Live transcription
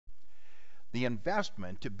The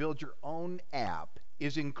investment to build your own app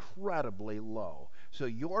is incredibly low. So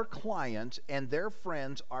your clients and their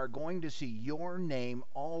friends are going to see your name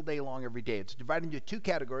all day long every day. It's divided into two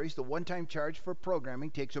categories. The one-time charge for programming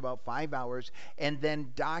takes about 5 hours, and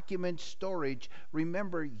then document storage.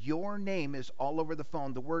 Remember, your name is all over the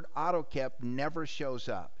phone. The word AutoKept never shows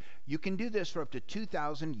up. You can do this for up to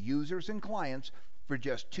 2,000 users and clients for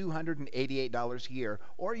just $288 a year,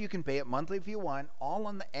 or you can pay it monthly if you want, all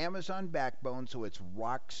on the Amazon backbone, so it's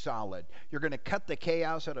rock solid. You're going to cut the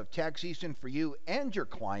chaos out of tax season for you and your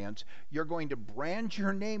clients. You're going to brand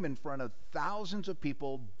your name in front of thousands of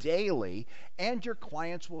people daily, and your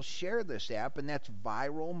clients will share this app, and that's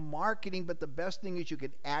viral marketing. But the best thing is you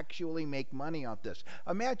can actually make money off this.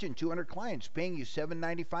 Imagine 200 clients paying you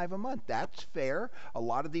 $7.95 a month. That's fair. A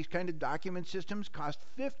lot of these kind of document systems cost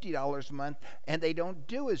 $50 a month, and they don't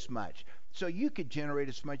do as much. So you could generate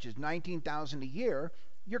as much as $19,000 a year.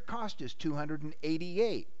 Your cost is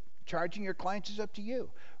 $288. Charging your clients is up to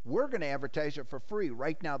you. We're going to advertise it for free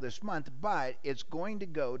right now this month, but it's going to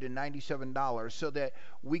go to $97 so that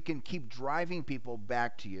we can keep driving people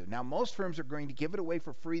back to you. Now, most firms are going to give it away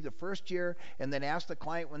for free the first year and then ask the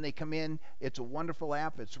client when they come in, it's a wonderful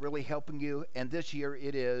app, it's really helping you, and this year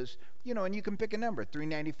it is, and you can pick a number,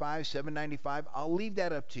 $395, $795. I'll leave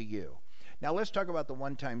that up to you. Now let's talk about the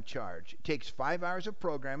one-time charge. It takes 5 hours of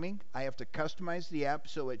programming. I have to customize the app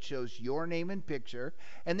so it shows your name and picture,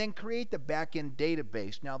 and then create the back-end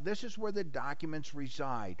database. Now this is where the documents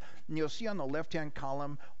reside. And you'll see on the left-hand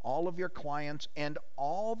column all of your clients and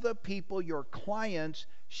all the people your clients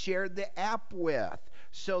shared the app with,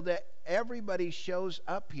 so that everybody shows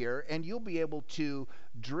up here, and you'll be able to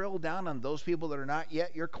drill down on those people that are not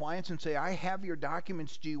yet your clients and say, I have your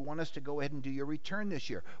documents. Do you want us to go ahead and do your return this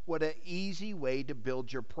year? What an easy way to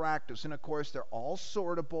build your practice. And of course, they're all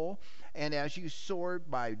sortable. And as you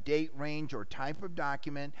sort by date, range, or type of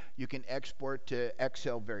document, you can export to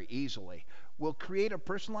Excel very easily. We'll create a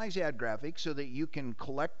personalized ad graphic so that you can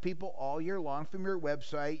collect people all year long from your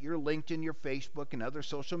website, your LinkedIn, your Facebook, and other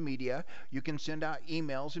social media. You can send out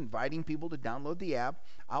emails inviting people to download the app.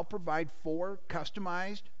 I'll provide 4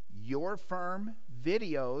 customized your firm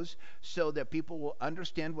videos so that people will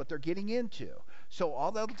understand what they're getting into. So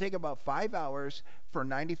all that'll take about 5 hours for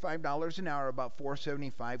 $95 an hour, about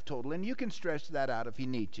 $475 total, and you can stretch that out if you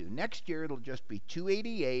need to. Next year it'll just be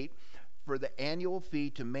 $288 for the annual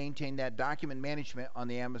fee to maintain that document management on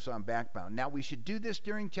the Amazon backbone. Now, we should do this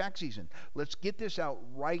during tax season. Let's get this out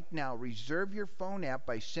right now. Reserve your phone app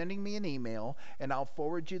by sending me an email, and I'll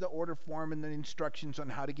forward you the order form and the instructions on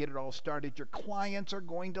how to get it all started. Your clients are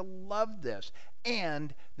going to love this,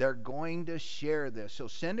 and they're going to share this. So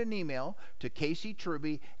send an email to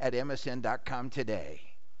caseytruby@msn.com today.